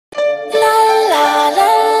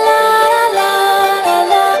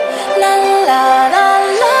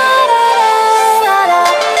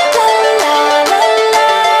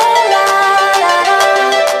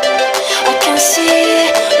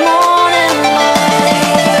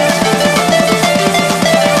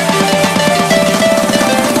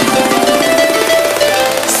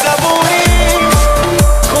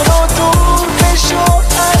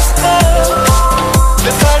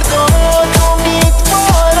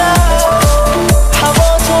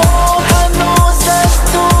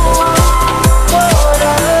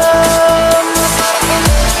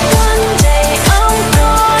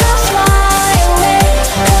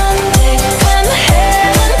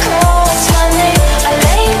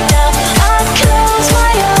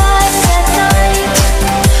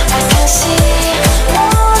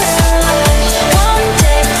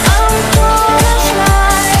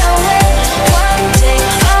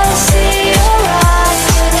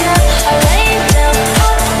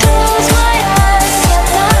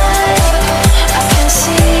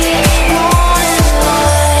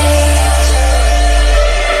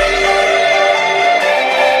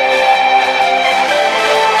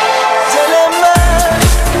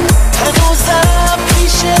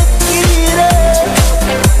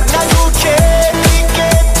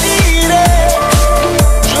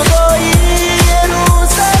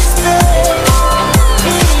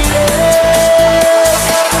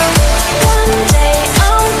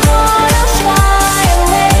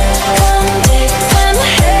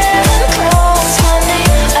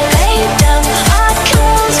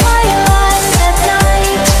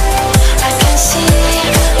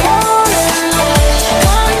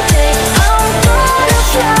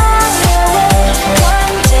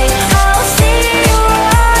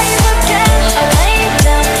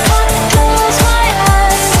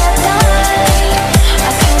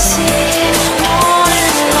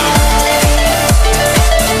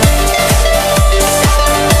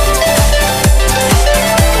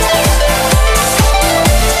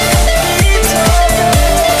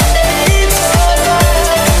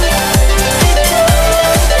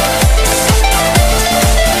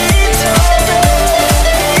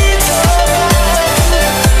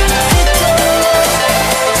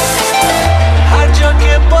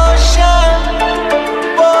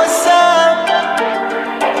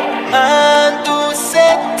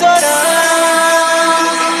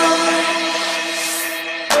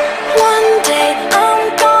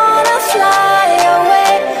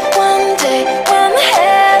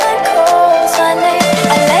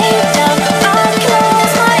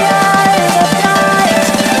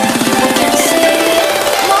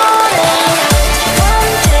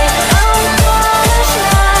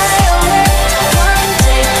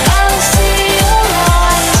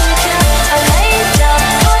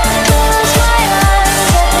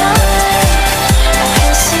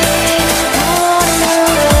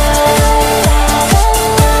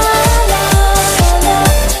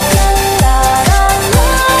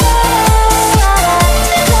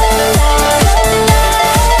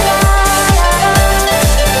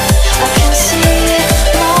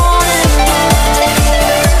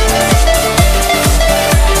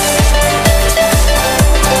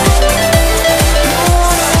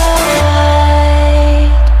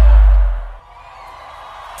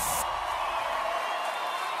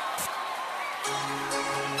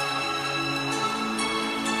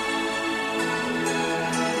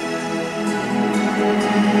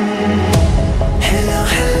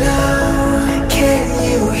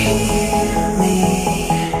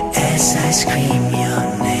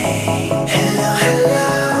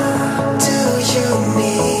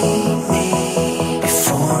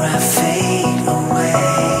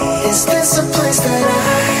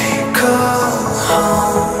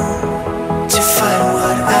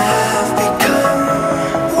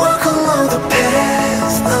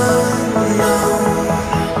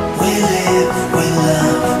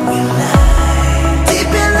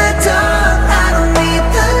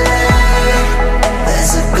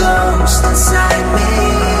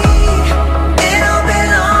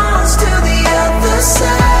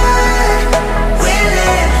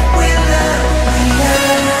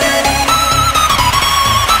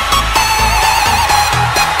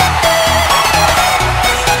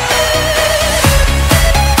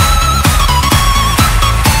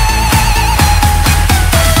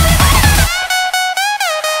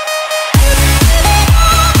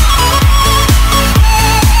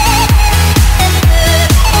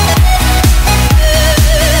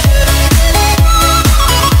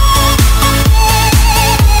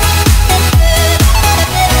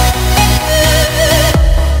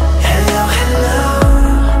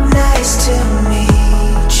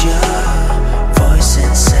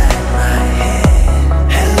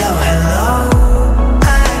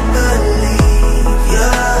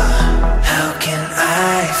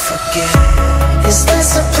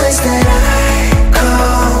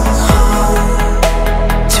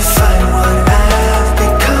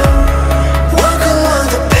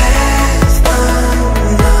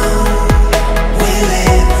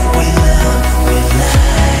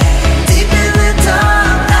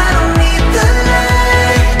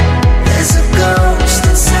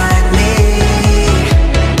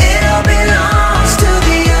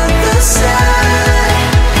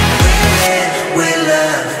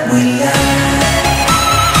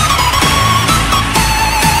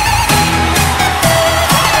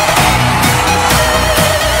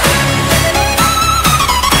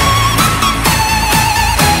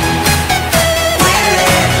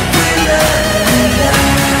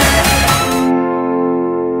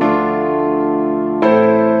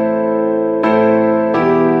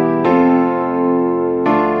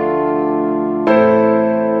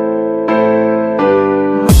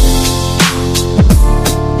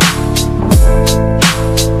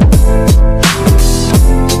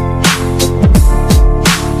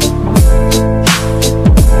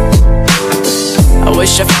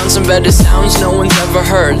better sounds no one's ever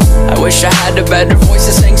heard. I wish I had a better voice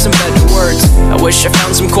that sang some better words. I wish I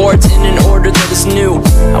found some chords in an order that is new.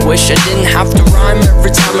 I wish I didn't have to rhyme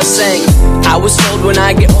every time I sang. I was told when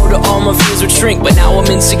I get older all my fears would shrink, but now I'm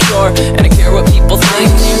insecure and I care what people think.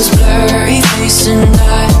 My name's Blurry Face and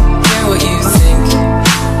I care what you think.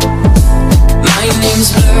 My name's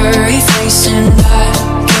Blurry Face and I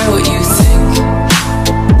care what you think.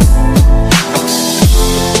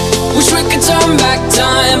 Wish we could turn back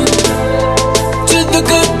time to the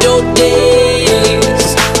good old days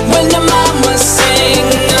when the mama sang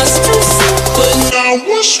us to sleep, but now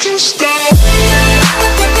it's just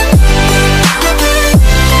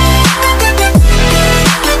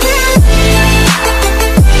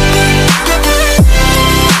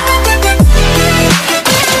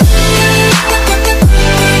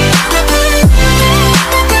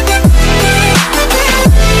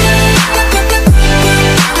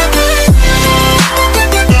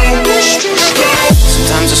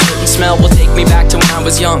will take me back to when I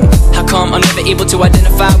was young. How come I'm never able to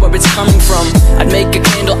identify where it's coming from? I'd make a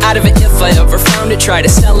candle out of it if I ever found it. Try to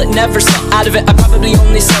sell it, never sell out of it. I probably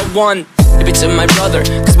only sell one. Maybe to my brother,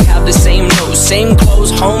 cause we have the same nose, same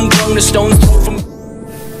clothes, homegrown, a stone's throw from.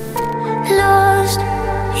 Lost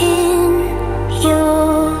in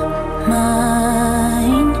your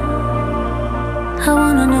mind, I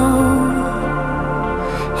wanna know,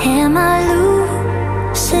 am I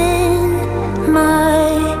losing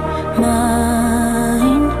my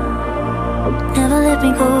mind? Never let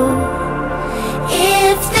me go.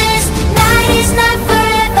 If this night is not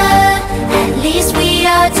forever, at least we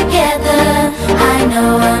are together. I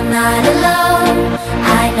know I'm not alone.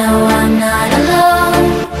 I know I'm not alone.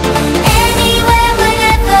 Anywhere,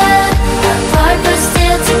 whenever, apart but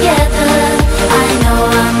still together. I know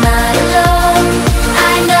I'm not alone.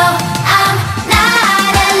 I know I'm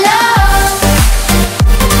not alone.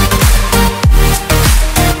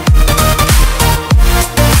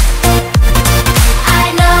 I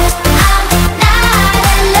know I'm not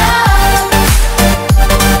alone.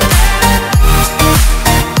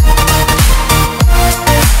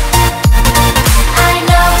 I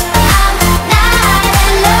know I'm not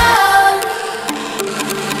alone.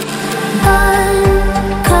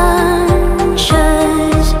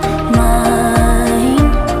 Unconscious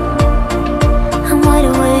mind, I'm wide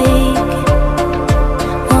awake.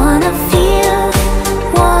 Wanna feel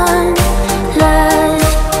one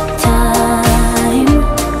last time.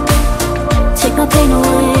 Take my pain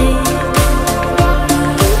away.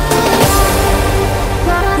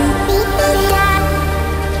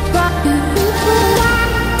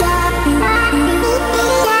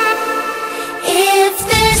 If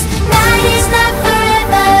this night is not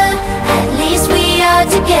forever, at least we are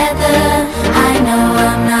together. I know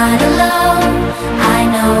I'm not alone. I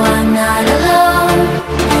know I'm not alone.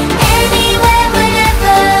 Anywhere,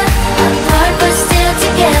 whenever, apart but still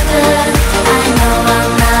together. I know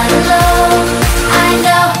I'm not alone. I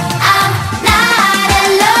know I'm not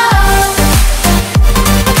alone.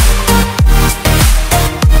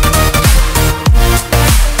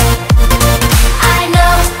 I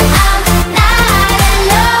know I'm not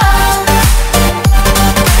alone.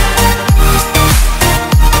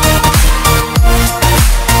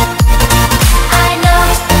 I know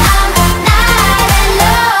I'm not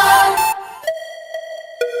alone.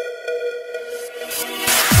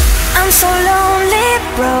 I'm so lonely,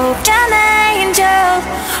 broken angel.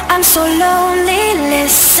 I'm so lonely,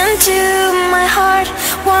 listen to my heart.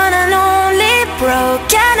 One and only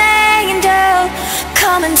broken angel.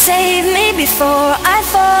 Come and save me before I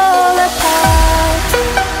fall apart.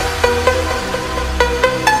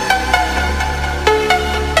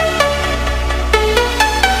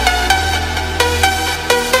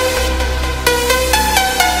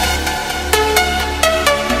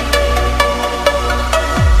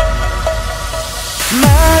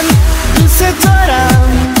 من دوست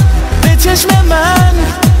دارم، به چشم من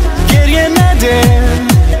گریه نده.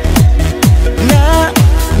 نه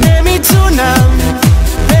نمیتونم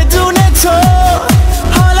بدون تو،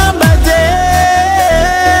 حالم بده.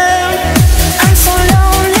 I'm so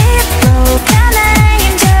lonely, broken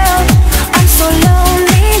angel. I'm so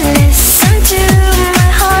lonely, listen to my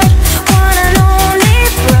heart. One and only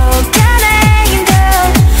broken angel.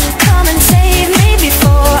 Come and save me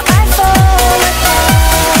before I fall apart.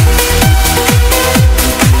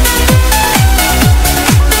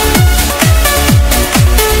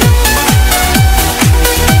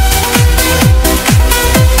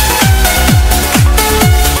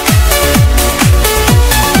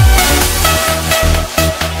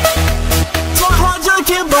 تو هر جا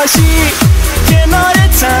که باشی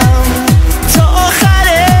کنارتم، تا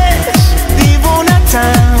آخرش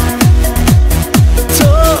دیوونتم.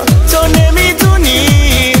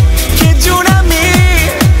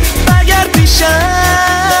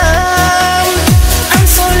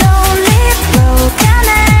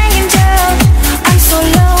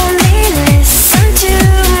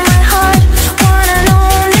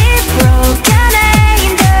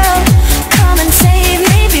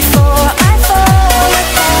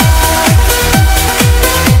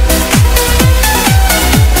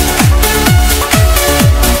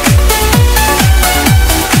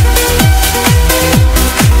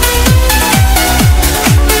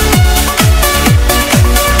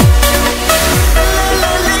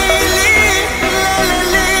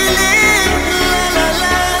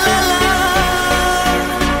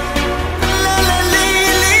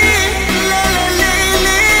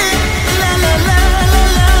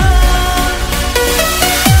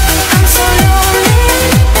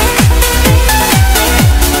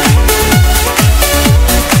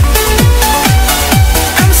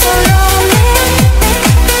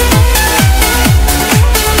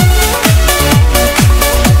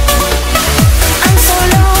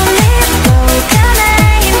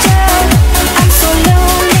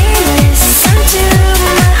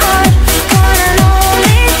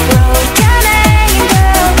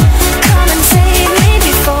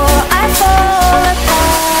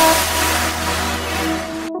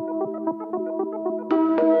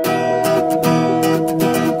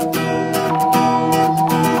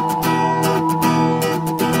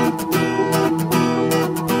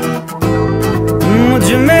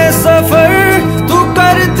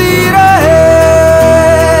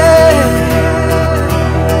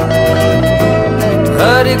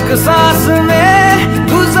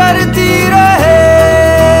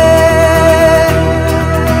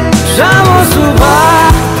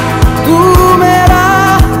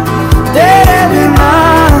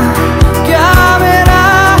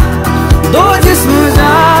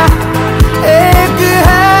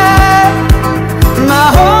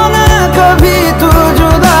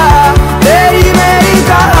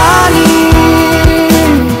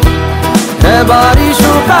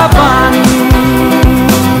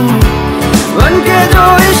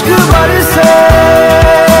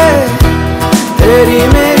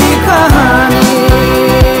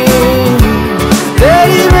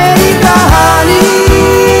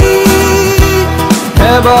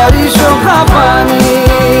 बारिशों का पानी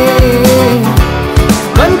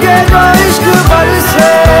बनके जो इश्क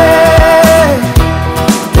बरसे,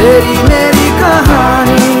 तेरी मेरी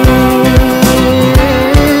कहानी।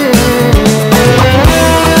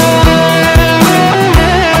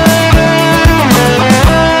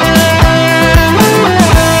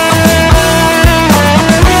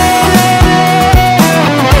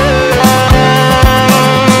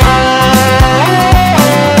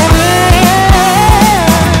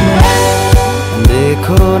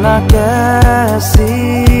 देखो ना कैसी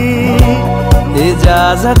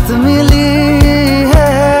इजाजत मिली है,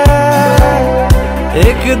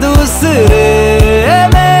 एक दूसरे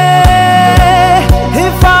में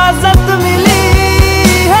हिफाजत मिली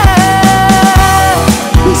है।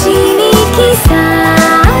 जीने की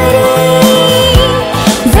सारी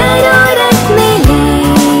जरूरत मिली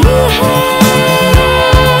है,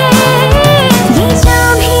 ये जो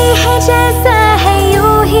भी है जैसा है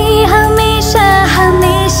यूं ही हमेशा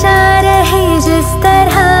हमेशा रहे जिस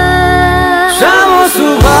तरह। शाम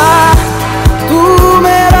सुबह तू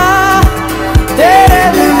मेरा, तेरे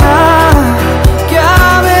बिना क्या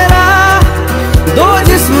मेरा, दो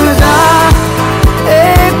जिस्म जा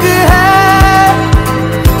एक है,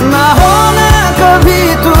 ना होना कभी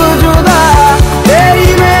तू जुदा। तेरी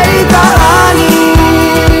मेरी कहानी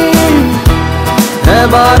है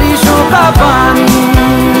बारिशों का पानी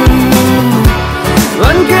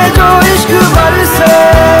बनके जो इश्क बरसे,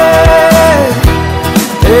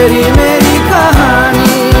 तेरी मेरी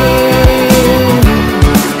कहानी,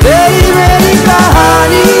 तेरी मेरी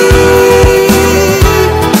कहानी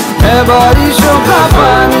है बारिशों का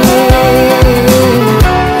पानी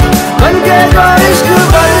बनके जो इश्क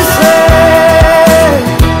बरसे,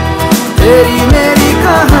 तेरी मेरी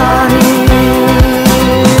कहानी।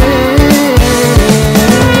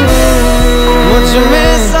 मुझ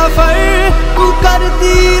में सफर तू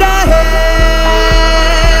करती रहे,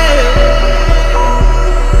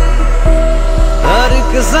 हर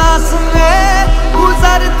एक सांस में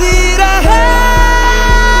गुजरती रहे।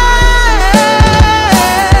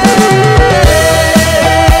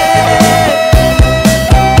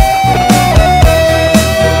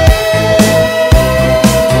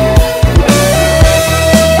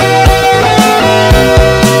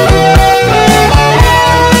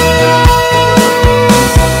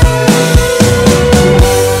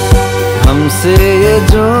 हमसे ये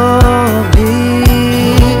जो भी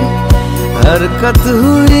हरकत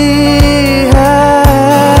हुई है,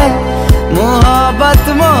 मोहब्बत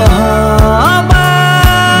मोहब्बत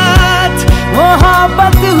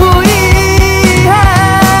मोहब्बत हुई है।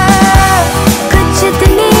 कुछ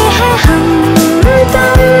इतने हैं हम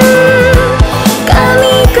तुम,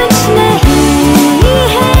 कमी कुछ नहीं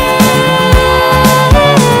है,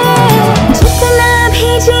 जितना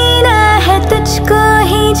भी जीना है तुझको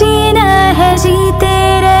ही जीना है, जीते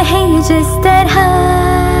रहे जिस तरह।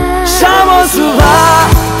 शाम सुबह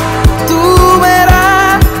तू मेरा,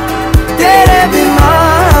 तेरे बिना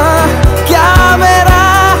क्या मेरा,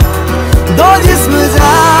 दो जिस्म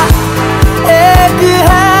जा एक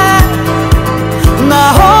है, ना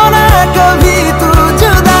होना कभी तू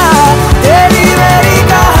जुदा। तेरी मेरी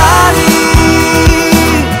कहानी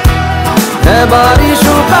है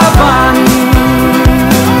बारिशों का पानी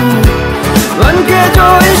बनके जो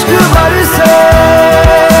इश्क बरसे,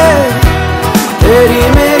 तेरी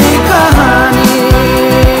मेरी कहानी,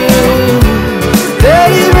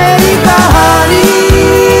 तेरी मेरी कहानी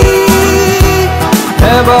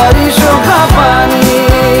है बारिशों का पानी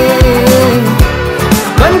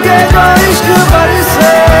बनके जो इश्क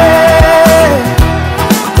बरसे,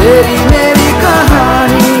 तेरी मेरी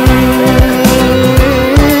कहानी।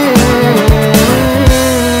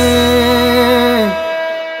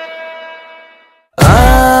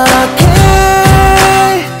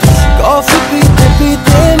 कॉफी पीते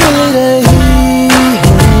पीते मिल रही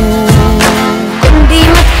है, कुंडी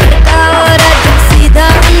मत खड़काओ राजा, सीधा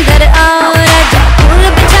अंदर आओ राजा, फूल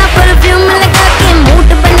बिछा परफ्यूम लगा के मूड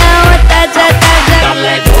बनाओ ताजा ताजा।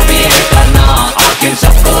 जो भी है करना आखिर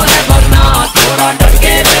सबको है भरना, थोड़ा डर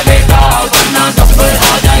के रहेगा वरना नंबर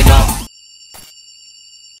आ जाएगा।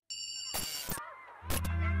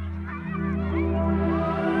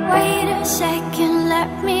 Wait a second,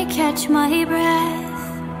 let me catch my breath.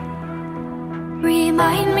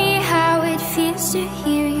 Remind me how it feels to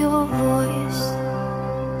hear your voice.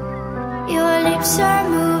 Your lips are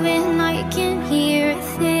moving, I can hear a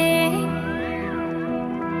thing.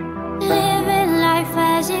 Living life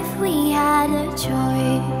as if we had a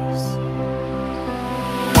choice.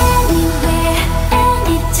 Anywhere,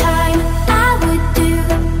 anytime, I would do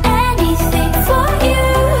anything for you.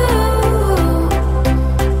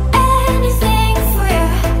 Anything for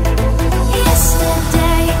you.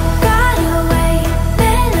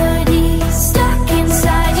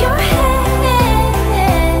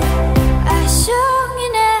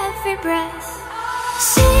 every breath.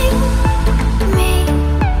 Sing me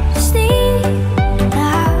sleep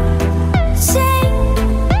now. Sing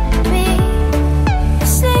me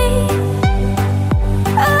sleep.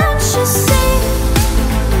 Oh, just sing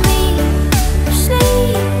me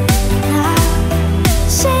sleep now.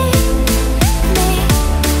 Sing me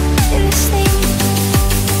sleep.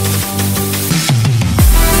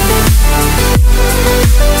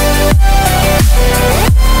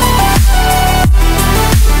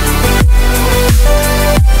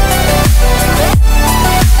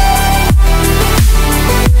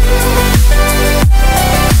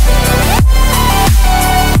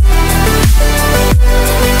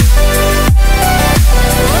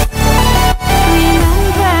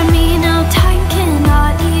 Remember me, no time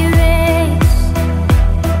cannot erase.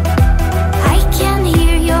 I can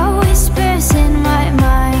hear your whispers in my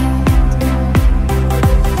mind.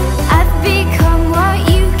 I've become what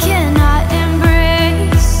you cannot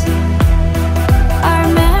embrace. Our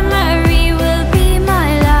memory will be my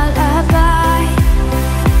lullaby.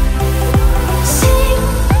 Sing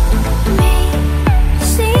me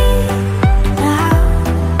sleep now.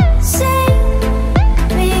 Sing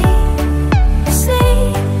me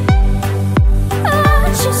sleep. Oh,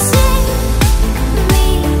 just sing me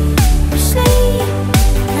sleep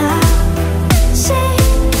now. Sing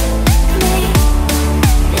me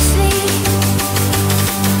sleep.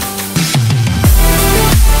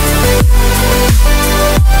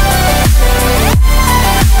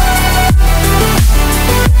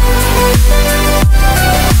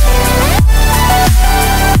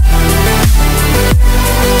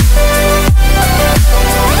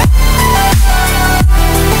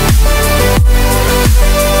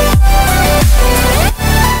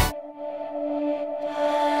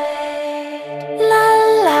 La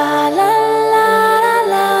la la la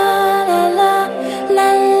la la la la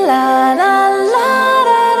la la la la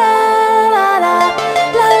la la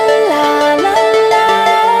la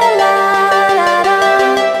la la.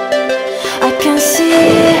 I can see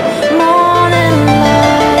morning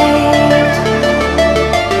light.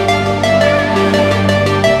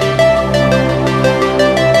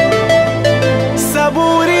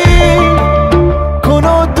 صبوری کن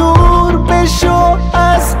و دور بشو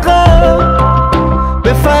از غم،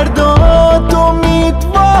 به فردا تو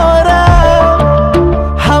امیدوارم،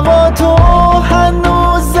 هوا تو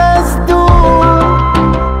هنوز از دور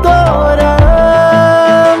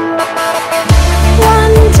دارم.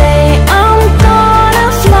 One day I'm gonna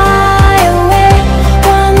fly away.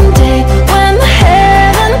 One day when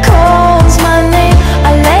heaven calls my name,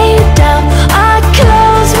 I lay down, I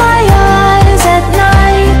close my eyes at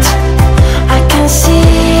night. I can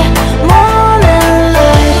see morning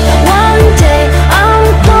light. One day I'm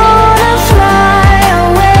gonna fly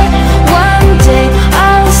away. One day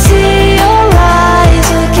I'll see your eyes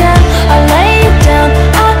again. I lay down,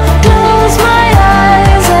 I close my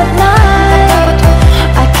eyes at night.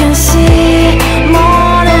 I can see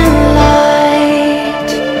morning light.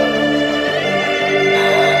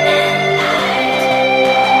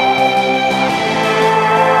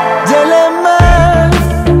 دل من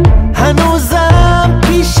هنوزم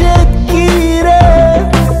پیشت گیره،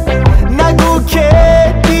 نگو که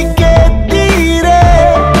دیگه دیره،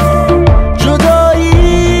 جدایی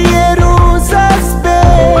یه روز از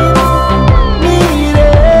بین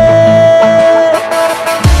میره.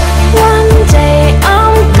 One day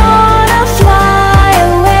I'm gonna fly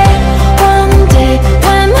away. One day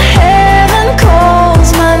when heaven calls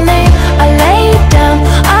my name, I lay down,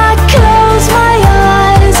 I close my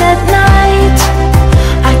eyes at night.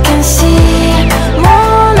 I can see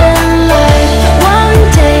morning light. One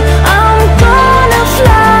day I'm gonna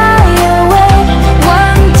fly away.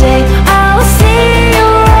 One day I'll see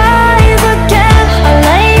your eyes again. I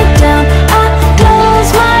lay down, I close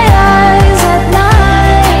my eyes at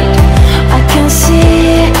night. I can see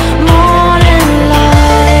morning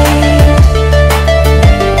light.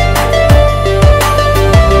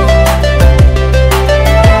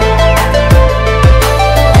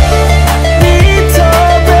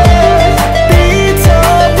 بیتابه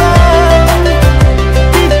بیتابم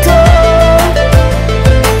بیتاب،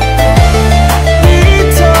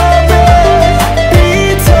 بیتابه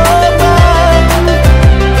بیتابم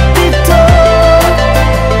بیتاب.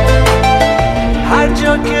 هر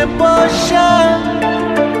جا که باشم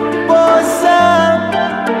بازم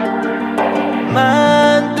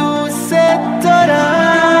من دوست دارم.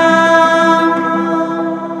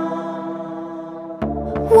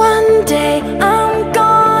 One day